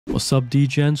What's up,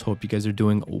 DGens? Hope you guys are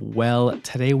doing well.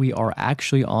 Today we are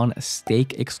actually on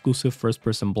stake exclusive first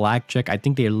person blackjack. I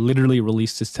think they literally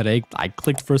released this today. I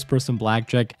clicked first person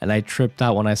blackjack and I tripped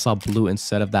out when I saw blue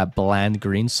instead of that bland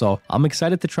green. So I'm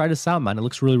excited to try this out, man. It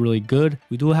looks really good.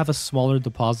 We do have a smaller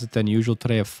deposit than usual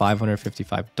today of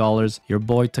 $555. Your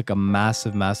boy took a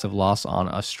massive loss on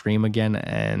a stream again,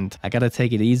 and I gotta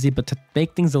take it easy. But to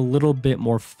make things a little bit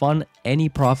more fun, any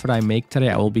profit I make today,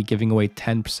 I will be giving away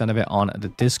 10% of it on the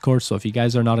Discord. So if you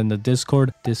guys are not in the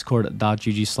Discord,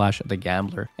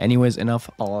 discord.gg/thegambler. Anyways, enough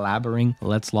blabbering.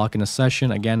 Let's lock in a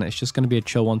session. Again, it's just going to be a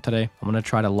chill one today. I'm going to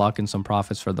try to lock in some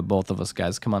profits for the both of us,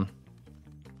 guys. Come on.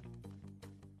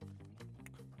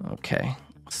 Okay.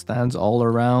 Stands all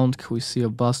around. Can we see a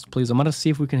bust, please? I'm going to see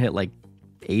if we can hit like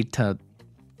 $800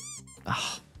 to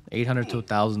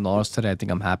 $1,000 today. I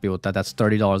think I'm happy with that. That's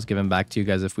 $30 given back to you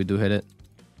guys if we do hit it.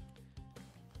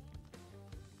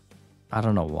 I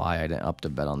don't know why I didn't up the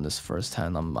bet on this first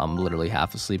hand. I'm literally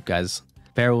half asleep, guys.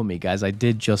 Bear with me, guys. I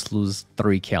did just lose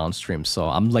 3K on stream, so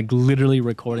I'm like literally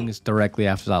recording this directly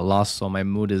after that loss. So my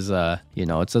mood is, you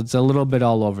know, it's a little bit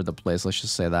all over the place. Let's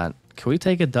just say that. Can we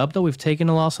take a dub though? We've taken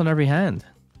a loss on every hand.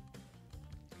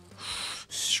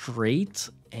 Straight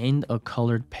and a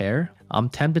colored pair. I'm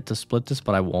tempted to split this,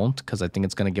 but I won't because I think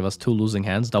it's gonna give us 2 losing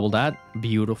hands. Double that.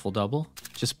 Beautiful double.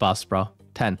 Just bust, bro.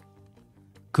 10.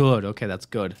 Good. Okay, that's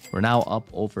good. We're now up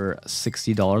over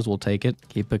 $60. We'll take it.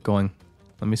 Keep it going.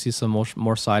 Let me see some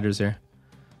more siders here.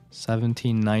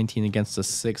 17, 19 against the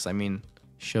 6. I mean,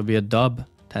 should be a dub.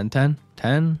 10, 10,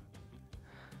 10.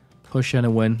 Push in a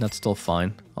win. That's still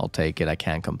fine. I'll take it. I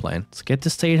can't complain. Let's get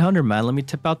this to 800, man. Let me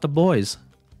tip out the boys.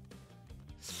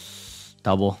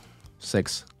 Double.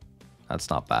 6. That's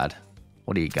not bad.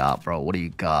 What do you got, bro? What do you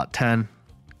got? 10.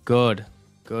 Good.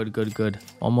 Good.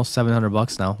 Almost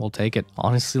 $700 now. We'll take it.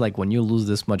 Honestly, like when you lose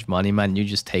this much money, man, you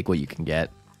just take what you can get.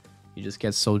 You just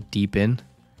get so deep in.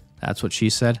 That's what she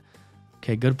said.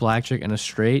 Okay, good blackjack and a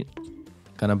straight.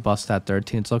 Gonna bust that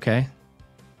 13. It's okay.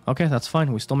 Okay, that's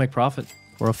fine. We still make profit.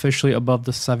 We're officially above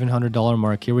the $700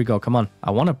 mark. Here we go. Come on.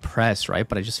 I want to press, right?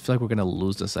 But I just feel like we're gonna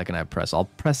lose the second I press. I'll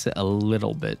press it a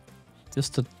little bit.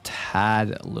 Just a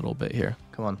tad a little bit here.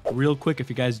 Come on. Real quick, if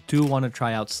you guys do want to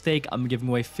try out stake, I'm giving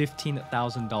away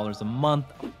 $15,000 a month,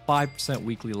 5%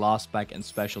 weekly loss back, and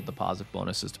special deposit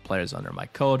bonuses to players under my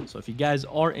code. So if you guys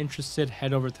are interested,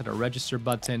 head over to the register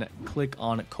button, click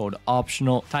on code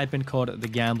optional, type in code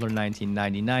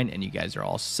thegambler1999, and you guys are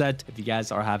all set. If you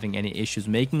guys are having any issues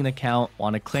making an account,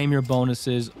 want to claim your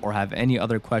bonuses, or have any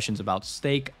other questions about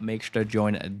stake, make sure to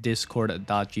join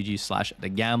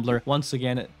discord.gg/thegambler. Once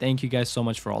again, thank you guys so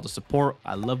much for all the support.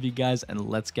 I love you guys, and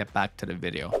let's get back to the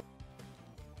video.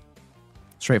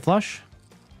 Straight flush?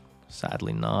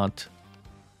 Sadly not.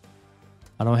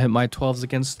 I don't hit my 12s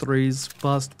against 3s.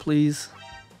 Bust, please.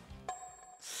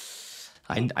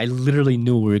 I literally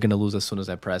knew we were going to lose as soon as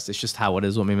I pressed. It's just how it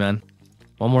is with me, man.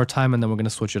 One more time and then we're going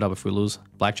to switch it up if we lose.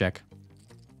 Blackjack.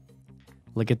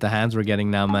 Look at the hands we're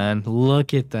getting now, man.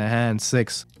 Look at the hand.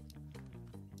 6.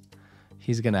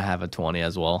 He's going to have a 20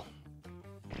 as well.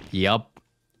 Yup.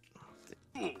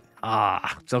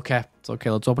 It's okay. It's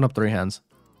okay. Let's open up 3 hands.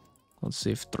 Let's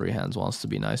see if 3 hands wants to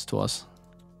be nice to us.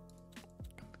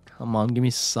 Come on, give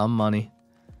me some money.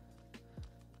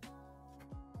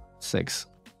 6.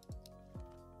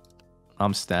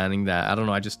 I'm standing that. I don't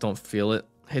know. I just don't feel it.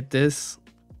 Hit this.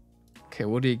 Okay,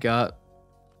 what do you got?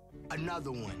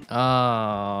 Another one.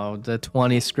 Oh, the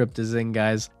 20 script is in,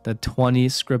 guys. The 20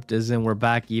 script is in. We're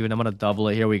back even. I'm going to double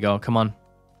it. Here we go. Come on.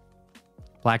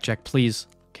 Blackjack, please.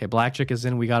 Okay, blackjack is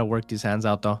in. We got to work these hands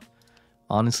out, though.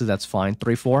 Honestly, that's fine.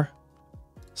 3, 4,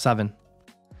 7.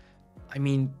 I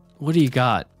mean, what do you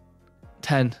got?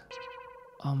 10.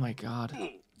 Oh, my God.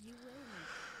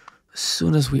 As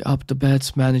soon as we up the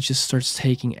bets, man, it just starts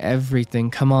taking everything.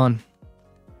 Come on.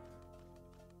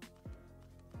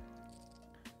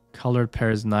 Colored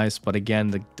pair is nice, but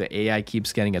again, the AI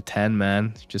keeps getting a 10,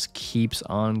 man. It just keeps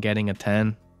on getting a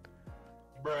 10.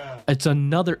 Bruh. It's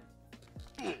another...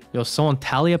 Yo, someone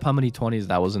tally up how many 20s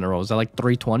that was in a row. Is that like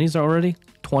 3 20s already?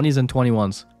 20s and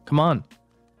 21s. Come on.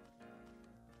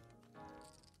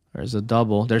 There's a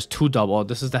double. There's 2 double. Oh,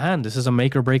 this is the hand. This is a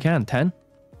make or break hand. 10.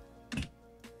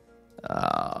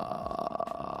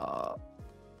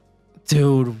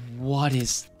 Dude, what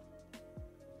is...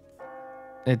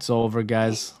 It's over,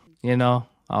 guys. You know,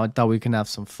 I thought we can have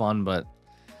some fun, but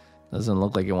doesn't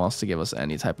look like it wants to give us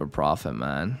any type of profit,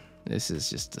 man. This is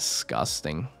just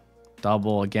disgusting.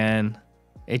 Double again.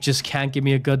 It just can't give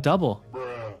me a good double.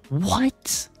 Bruh.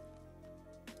 What?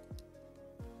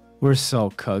 We're so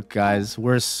cooked, guys.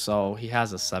 We're so... He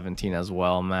has a 17 as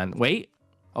well, man. Wait.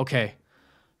 Okay.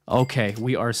 Okay,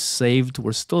 we are saved.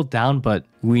 We're still down, but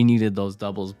we needed those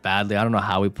doubles badly. I don't know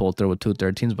how we pulled through with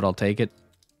 213s, but I'll take it.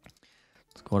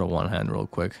 Let's go to one hand real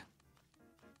quick.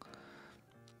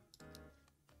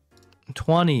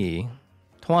 20.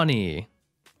 20.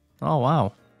 Oh,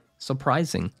 wow.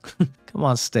 Surprising. Come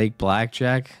on, stake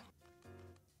blackjack.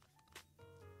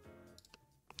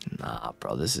 Nah,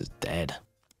 bro, this is dead.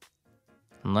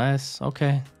 Unless,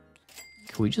 okay.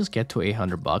 Can we just get to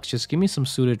 800 bucks? Just give me some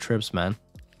suited trips, man.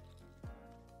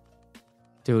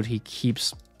 Dude, he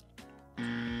keeps...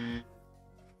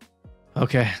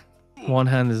 Okay. One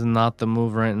hand is not the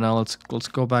move right now. Let's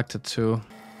go back to 2.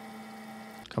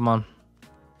 Come on.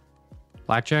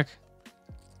 Blackjack?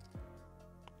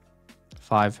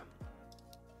 5.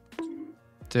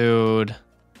 Dude.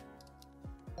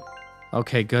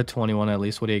 Okay, good. 21 at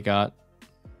least. What do you got?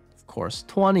 Of course.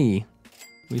 20.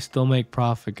 We still make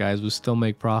profit, guys. We still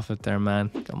make profit there, man.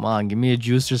 Come on. Give me a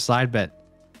juicer side bet.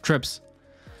 Trips.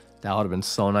 That would have been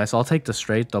so nice. I'll take the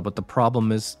straight, though. But the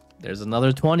problem is there's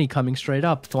another 20 coming straight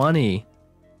up. 20.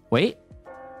 Wait.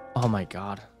 Oh, my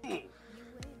God.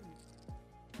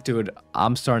 Dude,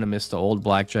 I'm starting to miss the old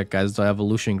blackjack, guys. The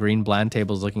evolution green bland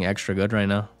table is looking extra good right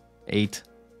now. 8.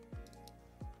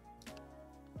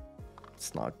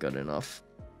 It's not good enough.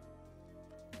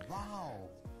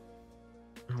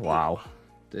 Wow.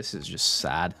 This is just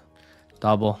sad.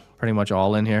 Double. Pretty much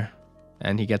all in here.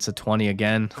 And he gets a 20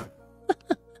 again.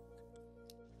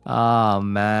 Oh,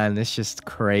 man. It's just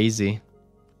crazy.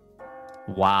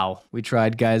 Wow. We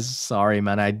tried, guys. Sorry,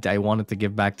 man. I wanted to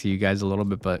give back to you guys a little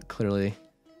bit, but clearly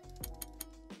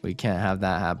we can't have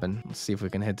that happen. Let's see if we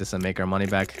can hit this and make our money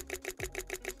back.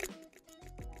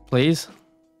 Please.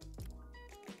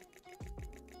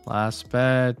 Last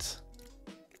bet.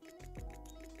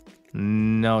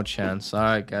 No chance. All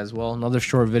right, guys. Well, another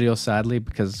short video, sadly,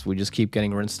 because we just keep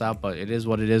getting rinsed out. But it is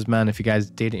what it is, man. If you guys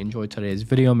did enjoy today's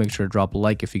video, make sure to drop a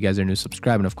like. If you guys are new,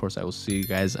 subscribe. And, of course, I will see you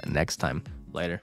guys next time. Later.